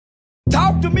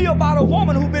Talk to me about a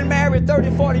woman who been married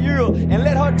 30, 40 years and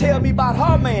let her tell me about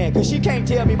her man, because she can't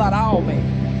tell me about our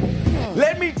man.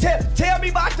 Let me tell me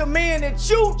about the men that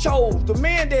you chose, the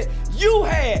men that you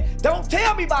had. Don't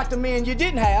tell me about the men you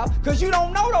didn't have, because you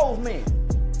don't know those men.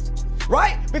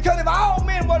 Right? Because if all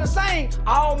men were the same,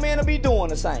 all men will be doing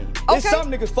the same. Okay. There's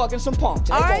some niggas fucking some punks.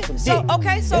 And they want some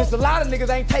dick. So there's a lot of niggas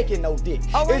ain't taking no dick.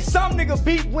 If some nigga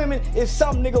beat women, if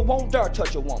some nigga won't dare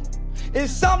touch a woman. If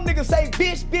some niggas say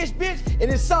bitch, bitch, bitch, and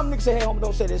if some niggas say, hey, homie,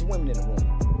 don't say there's women in the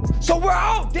room. So we're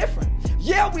all different.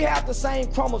 Yeah, we have the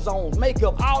same chromosomes,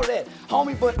 makeup, all that.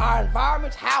 Homie, but our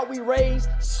environments, how we raise,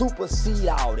 supersede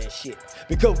all that shit.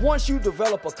 Because once you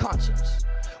develop a conscience,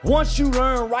 once you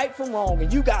learn right from wrong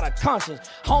and you got a conscience,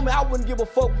 homie, I wouldn't give a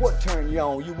fuck what turn you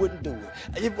on, you wouldn't do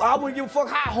it. I wouldn't give a fuck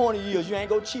how horny you is, you ain't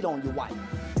gonna cheat on your wife.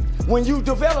 When you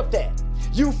develop that,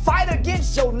 you fight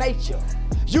against your nature.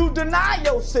 You deny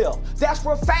yourself. That's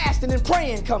where fasting and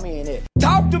praying come in.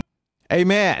 Talk to me.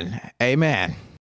 Amen. Amen.